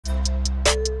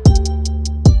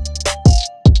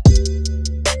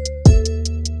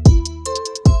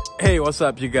What's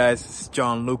up, you guys? It's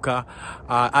John Luca.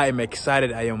 I am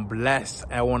excited. I am blessed.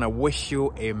 I want to wish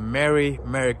you a Merry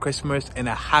Christmas and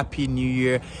a Happy New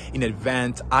Year in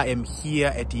advance. I am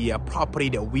here at the property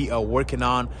that we are working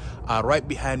on right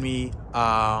behind me,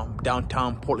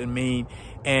 downtown Portland, Maine.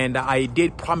 And I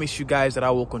did promise you guys that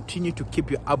I will continue to keep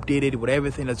you updated with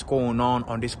everything that's going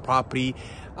on this property.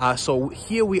 So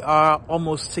here we are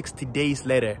almost 60 days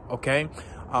later, okay?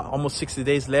 Almost 60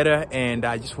 days later, and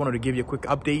I just wanted to give you a quick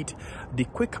update. The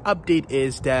quick update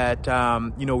is that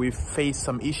you know, we've faced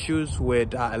some issues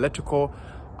with electrical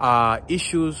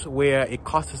issues where it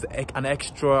cost us an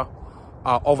extra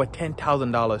over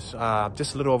 $10,000,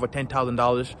 just a little over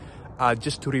 $10,000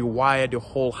 just to rewire the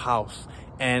whole house.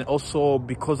 And also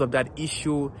because of that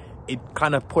issue, it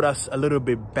kind of put us a little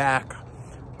bit back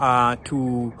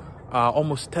to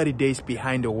almost 30 days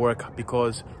behind the work,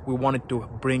 because we wanted to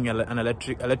bring an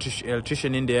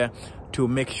electrician in there to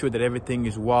make sure that everything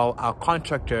is well. Our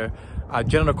contractor, our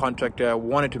general contractor,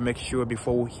 wanted to make sure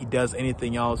before he does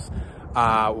anything else,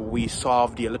 we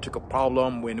solve the electrical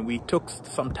problem. When we took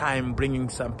some time bringing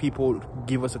some people to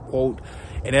give us a quote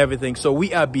and everything, so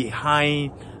we are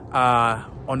behind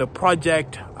on the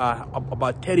project,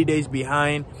 about 30 days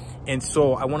behind. And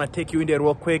so I want to take you in there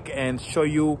real quick and show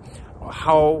you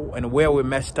how and where we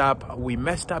messed up. We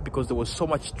messed up because there was so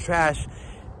much trash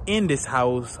in this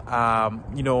house.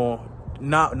 You know,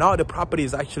 now the property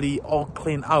is actually all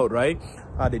cleaned out, right?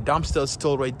 The dumpster is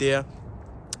still right there,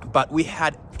 but we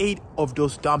had 8 of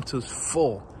those dumpsters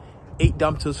full, 8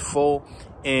 dumpsters full.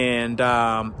 And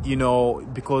you know,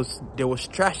 because there was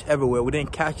trash everywhere, we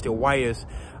didn't catch the wires.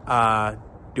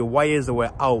 The wires that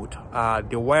were out,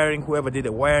 the wiring, whoever did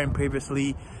the wiring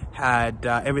previously had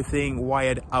everything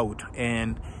wired out,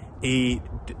 and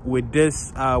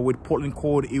with Portland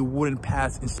code, it wouldn't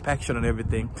pass inspection and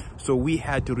everything, so we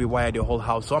had to rewire the whole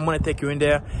house. So I'm going to take you in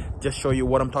there, just show you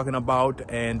what I'm talking about,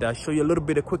 and show you a little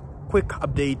bit of quick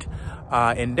update,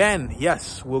 and then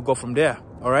yes, we'll go from there.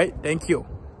 All right, thank you.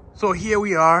 So here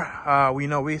we are. We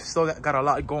know we've still got a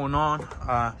lot going on.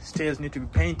 Stairs need to be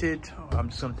painted. I'm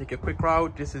just gonna take a quick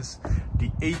route. This is the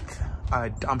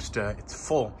 8th dumpster. It's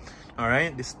full. All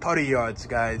right, this 30 yards,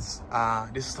 guys.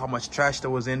 This is how much trash that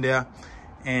was in there.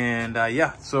 And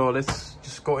yeah, so let's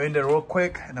just go in there real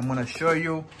quick, and I'm gonna show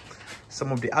you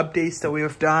some of the updates that we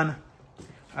have done.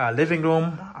 Living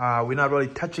room, we're not really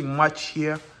touching much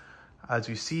here. As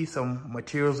you see, some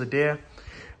materials are there.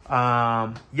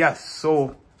 Yes,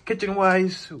 so kitchen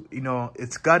wise, you know,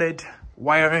 it's gutted.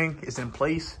 Wiring is in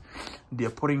place.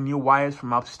 They're putting new wires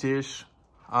from upstairs.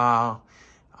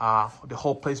 The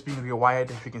whole place being rewired,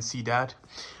 if you can see that.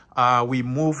 We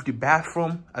moved the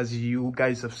bathroom, as you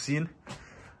guys have seen.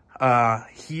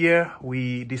 Here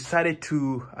we decided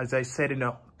to, as I said in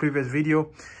a previous video,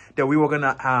 that we were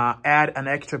gonna add an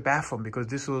extra bathroom, because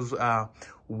this was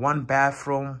 1.5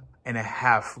 bathrooms,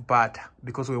 but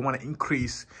because we want to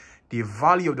increase the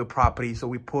value of the property, so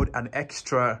we put an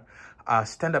extra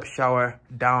stand-up shower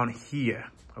down here.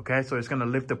 Okay, so it's gonna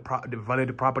lift the value of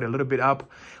the property a little bit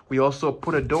up. We also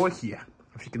put a door here.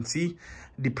 If you can see,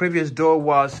 the previous door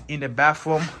was in the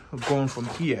bathroom going from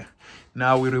here.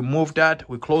 Now we removed that,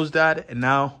 we closed that, and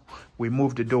now we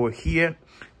moved the door here,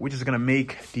 which is gonna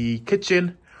make the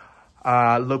kitchen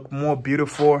look more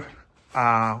beautiful,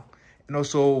 and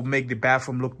also make the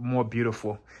bathroom look more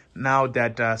beautiful now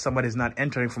that somebody's not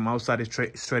entering from outside,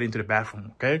 straight into the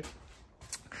bathroom. Okay,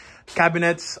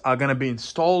 cabinets are gonna be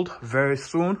installed very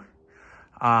soon,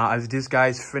 as these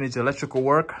guys finish the electrical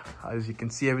work. As you can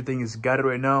see, everything is gutted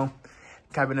right now.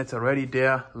 Cabinets are already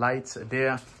there, lights are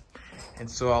there. And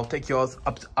so I'll take you all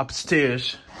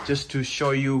upstairs just to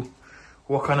show you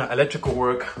what kind of electrical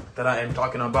work that I am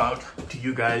talking about to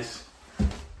you guys.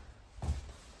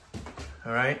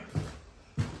 All right,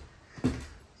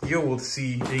 you will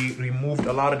see they removed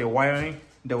a lot of the wiring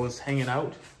that was hanging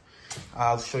out.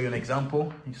 I'll show you an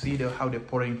example. You see how they're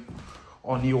putting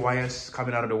all new wires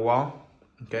coming out of the wall.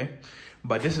 Okay,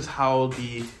 but this is how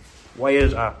the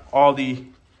wires are. All the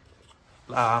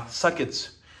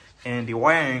sockets and the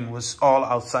wiring was all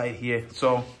outside here.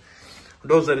 So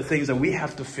those are the things that we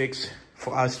have to fix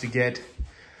for us to get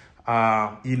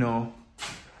you know,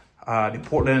 the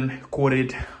Portland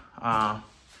coded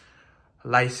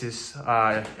license,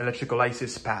 electrical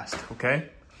license passed. Okay,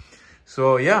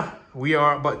 so yeah, we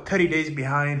are about 30 days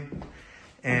behind,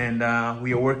 and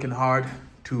we are working hard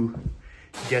to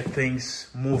get things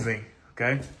moving.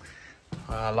 Okay,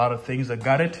 a lot of things are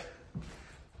gutted.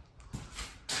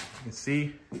 You can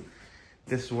see,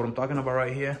 this is what I'm talking about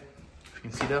right here. You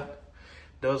can see that.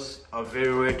 Those are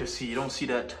very rare to see. You don't see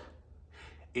that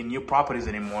in new properties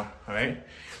anymore. All right,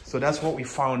 so that's what we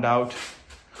found out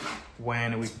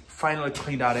when we finally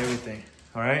cleaned out everything.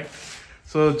 All right.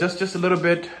 So just a little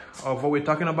bit of what we're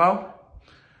talking about.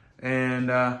 And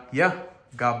yeah,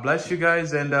 God bless you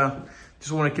guys. And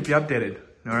just want to keep you updated.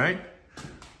 All right.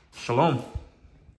 Shalom.